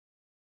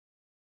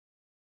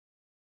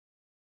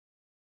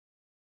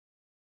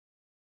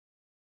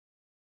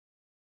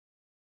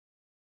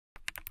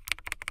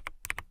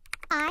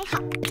I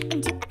hopped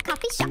into a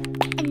coffee shop,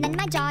 and then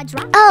my jaw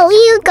dropped. Oh,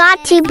 you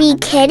got to be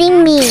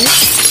kidding me.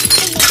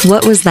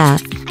 What was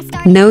that?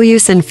 No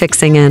use in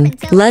fixing in.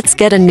 Let's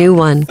get a new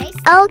one.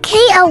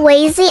 Okay, a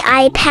lazy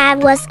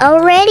iPad was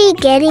already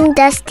getting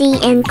dusty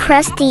and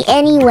crusty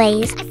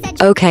anyways.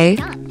 Okay,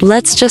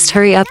 let's just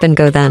hurry up and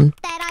go then.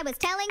 That I was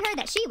telling her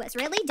that she was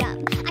really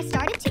dumb. I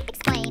started to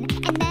explain,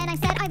 and then I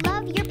said I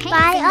love your pants.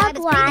 Buy and I a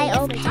was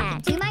Guai previously iPad.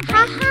 talking to my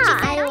brain. Haha,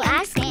 She said, I will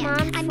ask understand.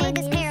 Mom I for made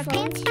this new pair of phone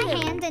pants by too.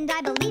 hand, and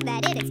I believe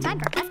that it is time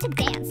for us to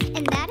dance.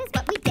 And that is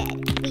what we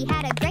did. We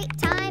had a great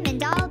time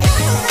and all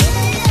because I gave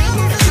it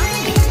a stranger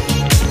a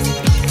compliment.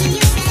 Can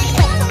you say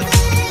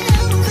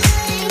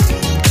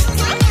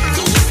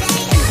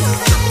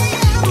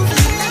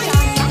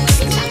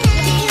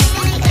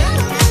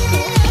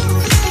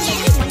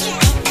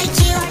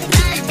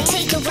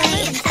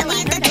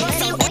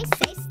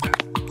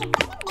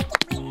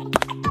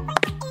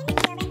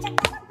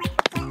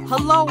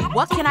Hello,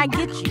 what can I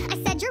get you?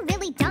 I said you're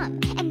really dumb,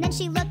 and then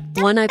she looked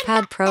up One at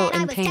iPad me, Pro and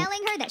I in was pink. telling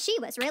her that she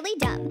was really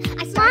dumb.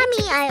 I started Mommy,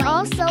 to I explain,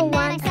 also and then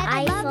want I the said,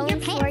 I love your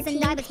iPhone pants,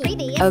 and I was 14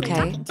 previously Okay,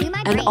 talking to my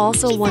and brain.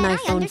 also She one said, I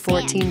iPhone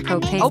understand. 14 Pro I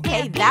made pink. this Okay,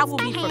 pair of that will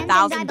pants be by for hand, and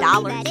I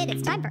believe $1,000. that it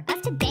is time for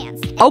us to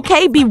dance. And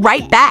Okay, that's be what we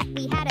right did. back.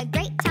 We had a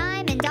great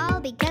time and all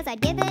because I'd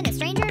given a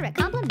stranger a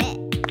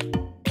compliment.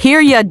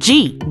 Here ya,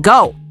 G,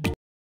 go.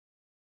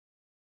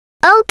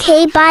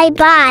 Okay,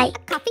 bye-bye.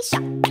 Coffee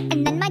shop,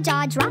 and then my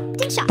jaw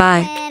dropped in shock.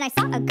 Bye. When I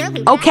saw a girl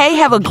who Okay,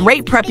 have a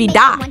great they preppy made me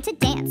die. want to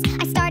dance.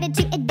 I started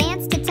to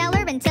advance to tell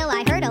her until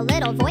I heard a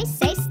little voice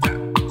say stop.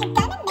 You're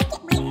gonna make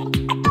it weird,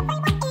 but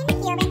everyone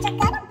in here and you're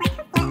gonna break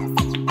her flow,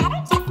 so you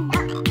better just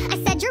not.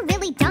 I said you're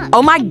really dumb.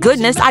 Oh my And then she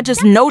goodness, I looked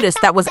just up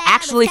noticed that was that I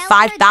actually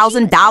telling her that she was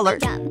really $5,000.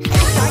 dumb. I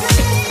started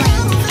to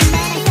explain, and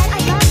then I said I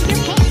love your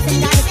pants,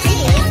 and I was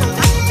previously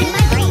talking to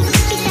my brain.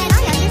 She said I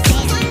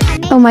understand. I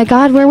made Oh my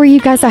god, where were you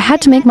guys? I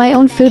had to make my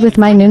own food with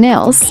my new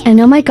nails. And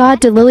oh my god,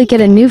 did Lily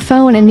get a new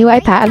phone and new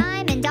iPad?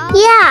 time and all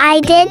Yeah, I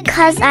did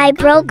cause I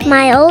broke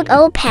my old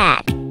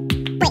iPad.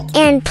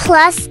 And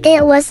plus,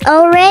 it was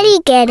already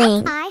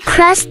getting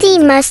crusty,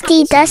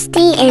 musty,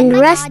 dusty, and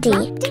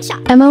rusty.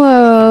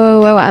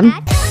 M-O-O-O-O-M.